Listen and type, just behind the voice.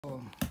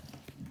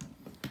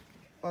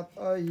What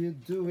are you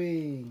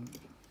doing?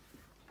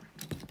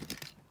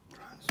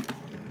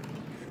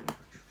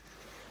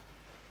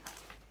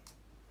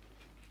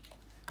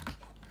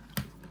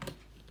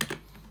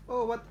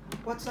 Oh,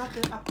 what's up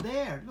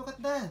there? Look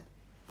at that.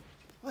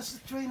 What's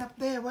the train up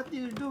there? What are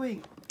you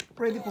doing?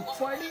 Ready for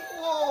party?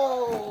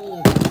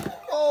 Whoa!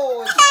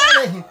 Oh, it's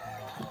falling!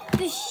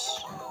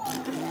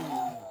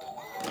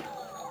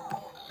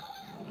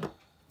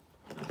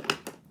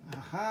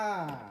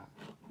 Aha!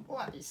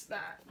 What is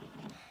that?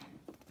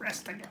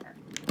 Press again.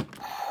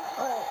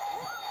 Oh!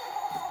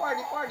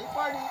 Party, party,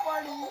 party,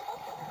 party!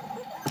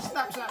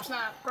 Snap, snap,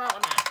 snap!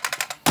 Crocodile!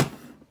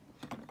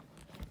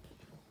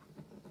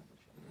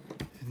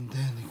 And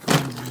then it goes.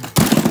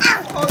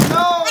 Oh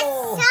no! I'm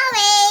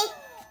sorry!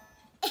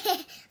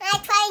 I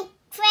tried to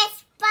press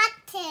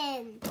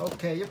button.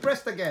 Okay, you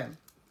pressed again.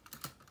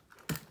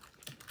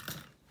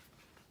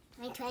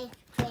 I tried to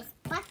press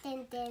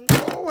button then.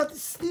 Oh, what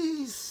is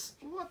this?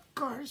 What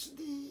car is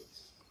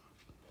this?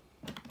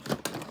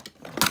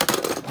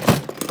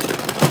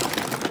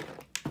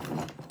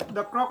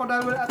 The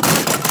crocodile will attack.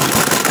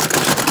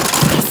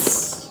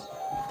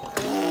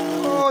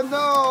 Oh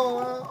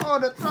no! Oh,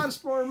 the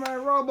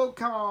Transformer Robo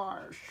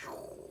car.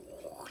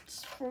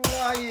 It's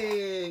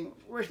flying.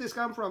 Where's this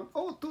come from?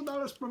 Oh,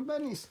 $2 from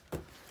Benny's.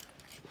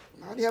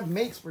 How do you have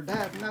mates for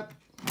that?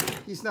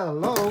 He's not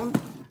alone.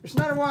 There's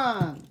another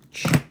one.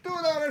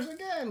 $2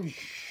 again.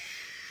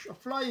 A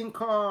flying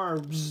car.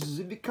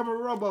 It become a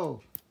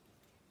robo.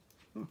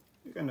 You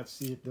cannot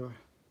see it though.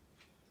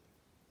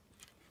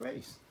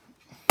 Face.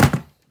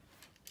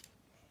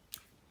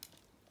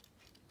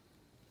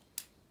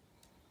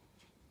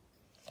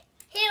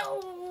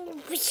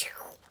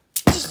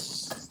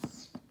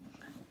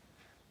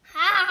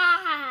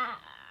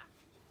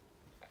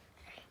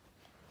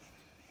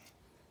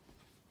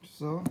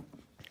 So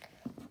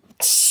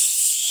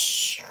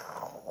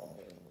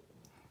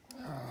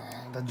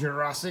the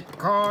Jurassic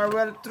car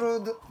went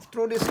through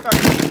this car.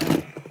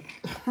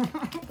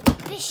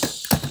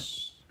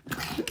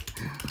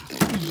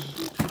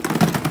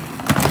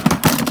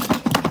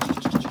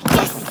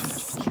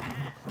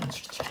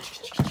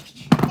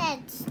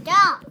 Then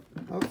stop.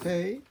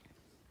 Okay.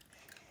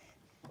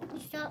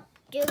 Stop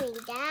doing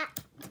that.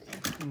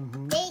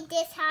 They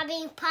just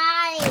having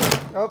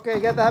party. Okay,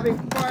 get having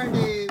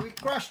party. We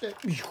crushed it.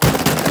 Dad,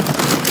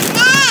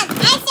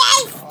 I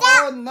say stop.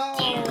 Oh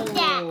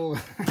no!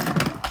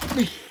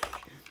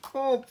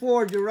 Oh,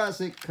 poor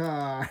Jurassic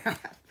car.